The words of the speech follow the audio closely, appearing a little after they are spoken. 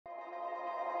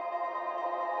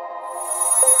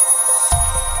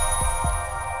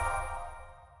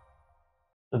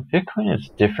Bitcoin is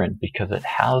different because it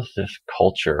has this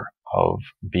culture of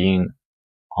being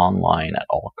online at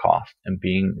all costs and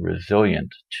being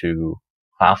resilient to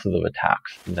classes of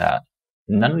attacks that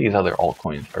none of these other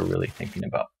altcoins are really thinking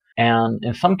about. And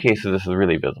in some cases, this is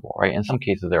really visible, right? In some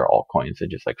cases, there are altcoins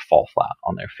that just like fall flat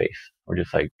on their face or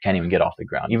just like can't even get off the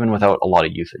ground. Even without a lot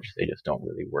of usage, they just don't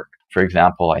really work. For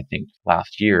example, I think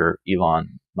last year,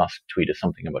 Elon Musk tweeted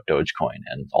something about Dogecoin,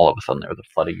 and all of a sudden there was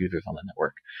a flood of users on the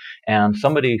network. And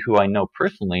somebody who I know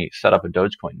personally set up a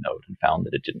Dogecoin node and found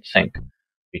that it didn't sync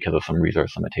because of some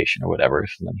resource limitation or whatever.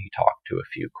 So then he talked to a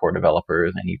few core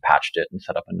developers and he patched it and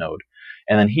set up a node.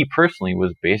 And then he personally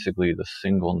was basically the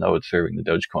single node serving the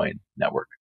Dogecoin network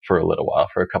for a little while,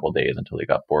 for a couple of days until he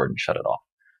got bored and shut it off,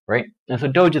 right? And so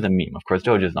Doge is a meme. Of course,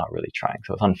 Doge is not really trying,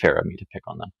 so it's unfair of me to pick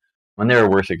on them. And there are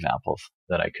worse examples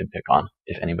that I could pick on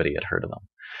if anybody had heard of them.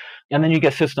 And then you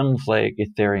get systems like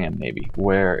Ethereum, maybe,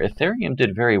 where Ethereum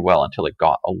did very well until it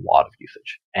got a lot of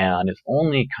usage. And it's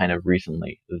only kind of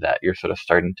recently that you're sort of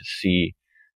starting to see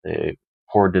the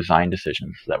poor design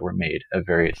decisions that were made at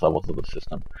various levels of the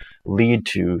system lead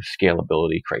to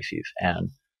scalability crises and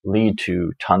lead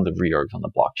to tons of reorgs on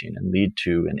the blockchain and lead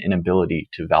to an inability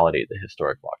to validate the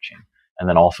historic blockchain, and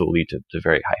then also lead to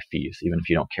very high fees, even if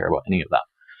you don't care about any of that.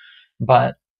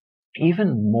 But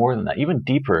even more than that, even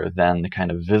deeper than the kind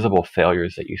of visible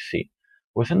failures that you see,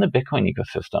 within the Bitcoin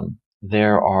ecosystem,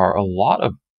 there are a lot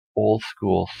of old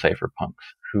school cypherpunks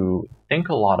who think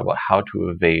a lot about how to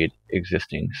evade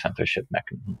existing censorship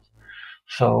mechanisms.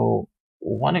 So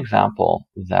one example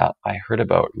that I heard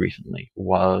about recently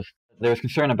was there was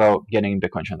concern about getting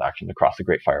Bitcoin transactions across the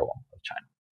Great Firewall of China.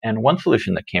 And one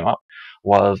solution that came up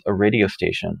was a radio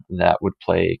station that would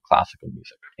play classical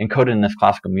music. Encoded in this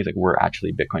classical music were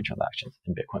actually Bitcoin transactions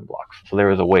in Bitcoin blocks. So there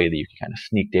was a way that you could kind of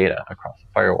sneak data across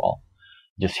the firewall,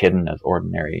 just hidden as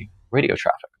ordinary radio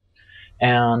traffic.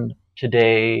 And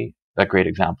today, a great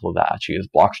example of that actually is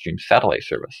Blockstream's satellite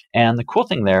service. And the cool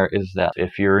thing there is that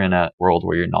if you're in a world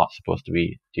where you're not supposed to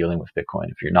be dealing with Bitcoin,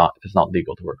 if it's not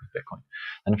legal to work with Bitcoin,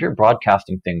 then if you're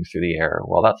broadcasting things through the air,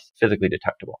 well, that's physically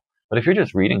detectable. But if you're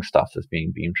just reading stuff that's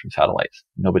being beamed from satellites,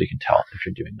 nobody can tell if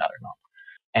you're doing that or not.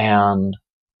 And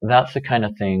that's the kind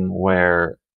of thing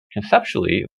where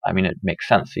conceptually, I mean, it makes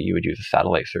sense that you would use a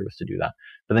satellite service to do that.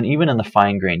 But then even in the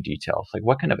fine-grained details, like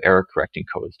what kind of error-correcting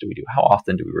codes do we do? How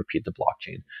often do we repeat the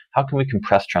blockchain? How can we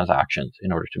compress transactions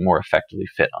in order to more effectively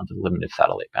fit onto limited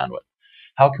satellite bandwidth?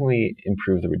 How can we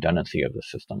improve the redundancy of the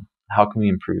system? How can we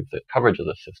improve the coverage of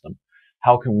the system?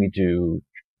 How can we do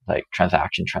like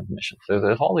transaction transmissions? So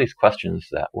there's all these questions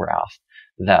that were asked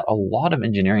that a lot of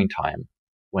engineering time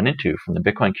went into from the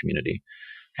Bitcoin community,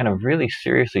 kind of really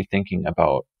seriously thinking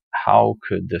about how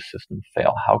could this system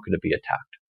fail? How could it be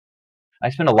attacked? I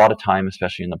spend a lot of time,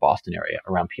 especially in the Boston area,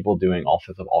 around people doing all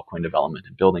sorts of altcoin development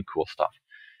and building cool stuff.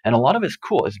 And a lot of it's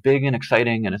cool. It's big and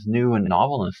exciting and it's new and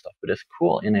novel and stuff, but it's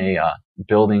cool in a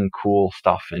building cool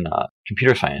stuff in a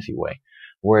computer science-y way.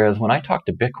 Whereas when I talk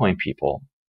to Bitcoin people,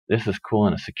 this is cool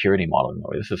in a security modeling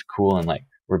way. This is cool in like,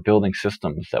 we're building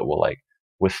systems that will like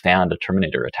withstand a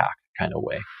Terminator attack kind of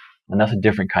way. And that's a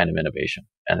different kind of innovation.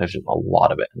 And there's just a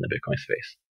lot of it in the Bitcoin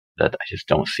space that I just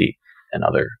don't see in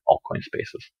other altcoin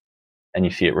spaces. And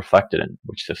you see it reflected in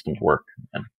which systems work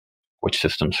and which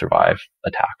systems survive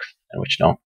attacks and which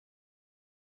don't.